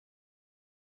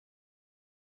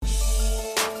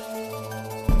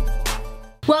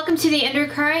Welcome to the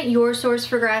Undercurrent, your source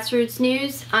for grassroots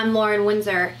news. I'm Lauren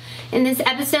Windsor. In this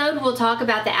episode, we'll talk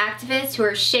about the activists who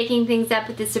are shaking things up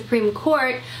at the Supreme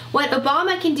Court, what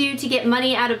Obama can do to get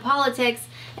money out of politics,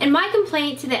 and my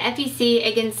complaint to the FEC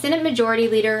against Senate Majority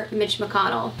Leader Mitch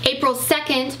McConnell. April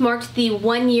 2nd marked the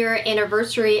one-year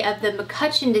anniversary of the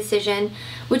McCutcheon decision,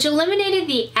 which eliminated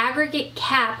the aggregate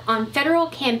cap on federal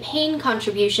campaign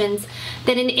contributions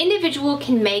that an individual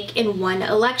can make in one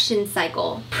election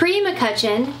cycle.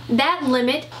 Pre-McCutcheon, that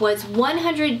limit was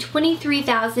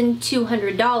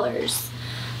 $123,200.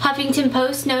 Huffington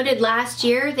Post noted last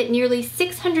year that nearly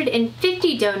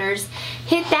 650 donors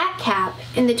hit that cap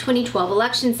in the 2012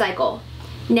 election cycle.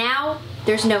 Now,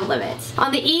 there's no limit.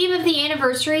 On the eve of the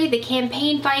anniversary, the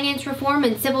campaign finance reform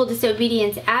and civil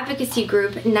disobedience advocacy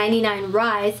group 99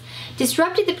 Rise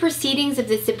disrupted the proceedings of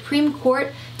the Supreme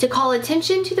Court to call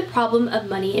attention to the problem of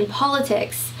money in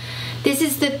politics. This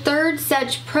is the third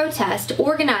such protest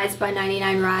organized by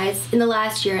 99 Rise in the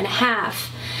last year and a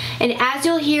half. And as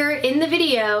you'll hear in the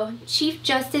video, Chief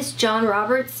Justice John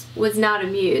Roberts was not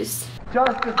amused.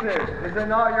 Justices, is it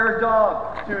not your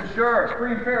job to ensure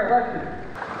free and fair elections?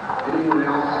 Anyone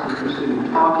else interested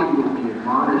in talking would be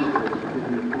admonished that it is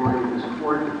within the authority of this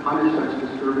court to punish such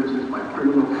disturbances by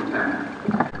criminal contempt.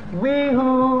 We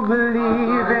who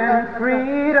believe in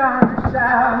freedom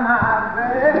shall not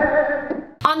bend.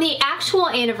 On the actual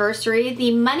anniversary,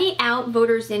 the Money Out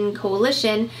Voters In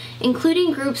Coalition,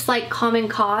 including groups like Common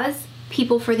Cause,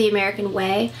 People for the American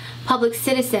Way, Public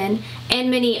Citizen, and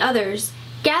many others,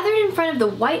 gathered in front of the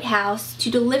White House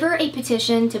to deliver a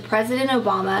petition to President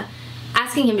Obama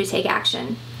asking him to take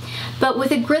action. But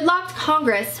with a gridlocked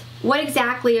Congress, what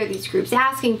exactly are these groups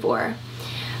asking for?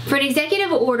 For an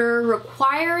executive order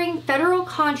requiring federal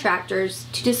contractors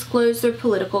to disclose their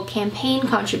political campaign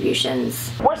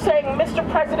contributions. We're saying, Mr.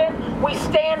 President, we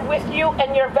stand with you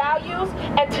and your values,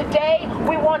 and today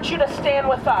we want you to stand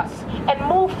with us and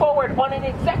move forward on an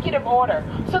executive order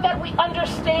so that we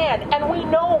understand and we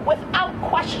know without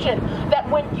question that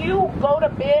when you go to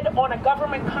bid on a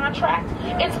government contract,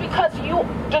 it's because you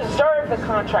deserve the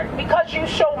contract, because you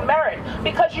show merit,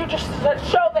 because you just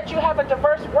show that you have a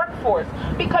diverse workforce,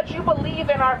 because you believe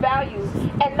in our values,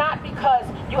 and not because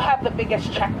you have the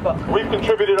biggest checkbook. We've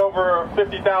contributed over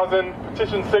 50,000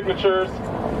 petition signatures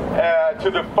to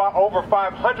the over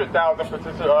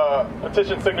 500,000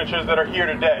 petition signatures that are here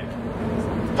today.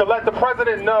 To let the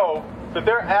president know that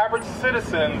there are average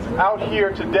citizens out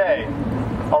here today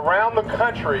around the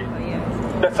country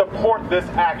that support this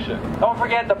action. Don't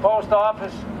forget, the post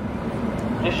office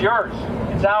is yours.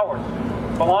 It's ours.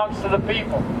 It belongs to the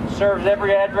people. It serves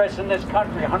every address in this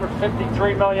country,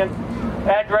 153 million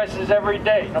addresses every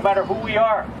day, no matter who we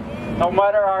are, no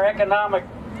matter our economic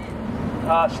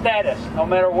status, no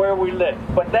matter where we live.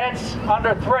 But that's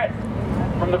under threat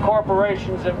from the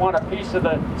corporations that want a piece of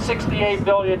the $68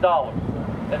 billion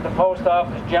that the post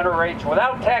office generates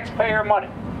without taxpayer money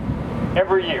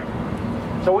every year.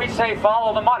 So we say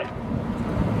follow the money.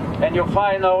 And you'll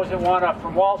find those that want to,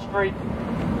 from Wall Street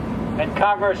and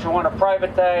Congress, who want to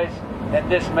privatize and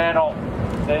dismantle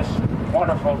this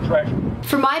wonderful treasure.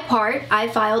 For my part, I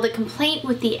filed a complaint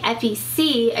with the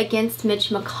FEC against Mitch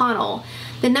McConnell,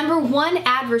 the #1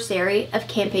 adversary of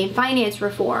campaign finance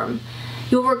reform.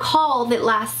 You'll recall that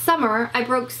last summer I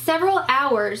broke several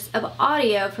hours of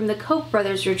audio from the Koch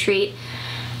brothers retreat,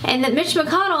 and that Mitch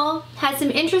McConnell had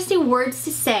some interesting words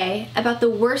to say about the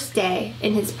worst day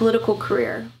in his political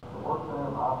career.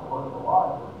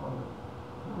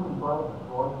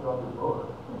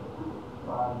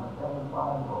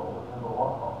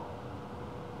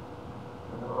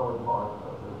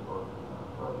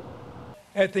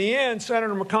 At the end,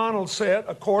 Senator McConnell said,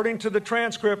 according to the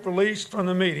transcript released from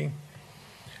the meeting,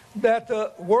 that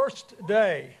the worst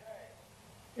day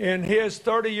in his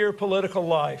 30-year political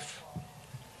life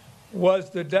was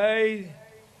the day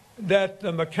that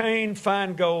the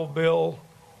McCain-Feingold bill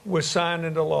was signed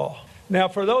into law. Now,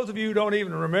 for those of you who don't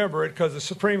even remember it, because the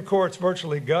Supreme Court's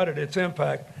virtually gutted its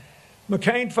impact,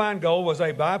 McCain-Feingold was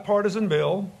a bipartisan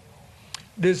bill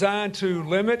designed to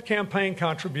limit campaign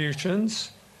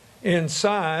contributions in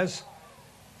size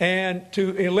and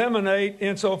to eliminate,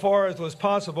 insofar as was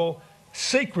possible,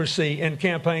 secrecy in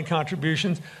campaign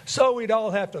contributions, so we'd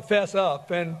all have to fess up,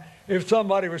 and if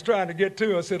somebody was trying to get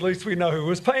to us, at least we know who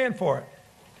was paying for it.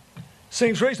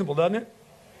 Seems reasonable, doesn't it?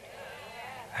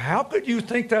 How could you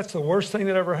think that's the worst thing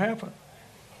that ever happened?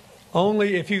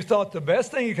 Only if you thought the best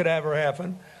thing that could ever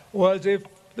happen was if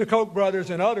the Koch brothers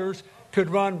and others could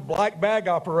run black bag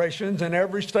operations in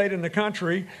every state in the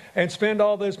country and spend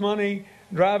all this money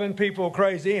driving people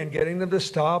crazy and getting them to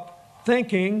stop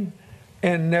thinking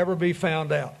and never be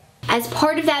found out. As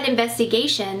part of that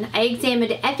investigation, I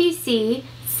examined FEC,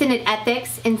 Senate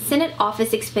ethics, and Senate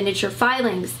office expenditure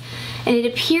filings, and it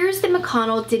appears that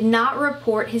McConnell did not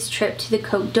report his trip to the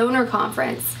Koch donor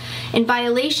conference in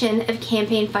violation of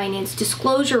campaign finance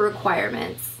disclosure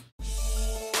requirements.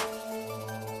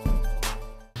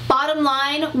 Bottom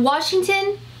line,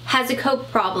 Washington has a Koch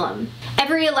problem.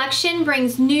 Every election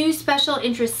brings new special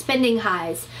interest spending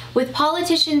highs, with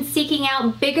politicians seeking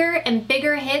out bigger and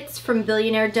bigger hits from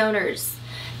billionaire donors.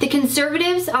 The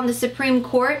conservatives on the Supreme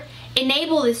Court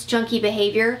enable this junky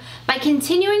behavior by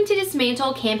continuing to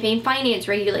dismantle campaign finance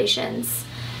regulations.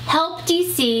 Help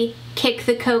DC kick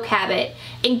the Koch habit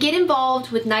and get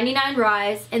involved with 99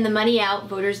 Rise and the Money Out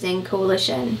Voters In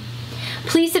coalition.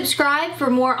 Please subscribe for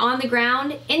more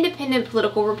on-the-ground, independent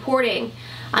political reporting.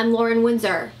 I'm Lauren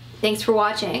Windsor. Thanks for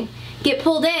watching. Get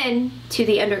pulled in to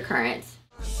the undercurrent.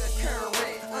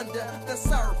 Undercurrent under the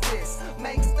surface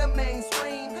makes the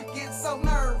mainstream get so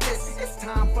nervous. It's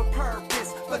time for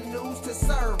purpose, for news to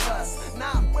serve us,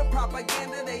 not with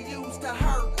propaganda.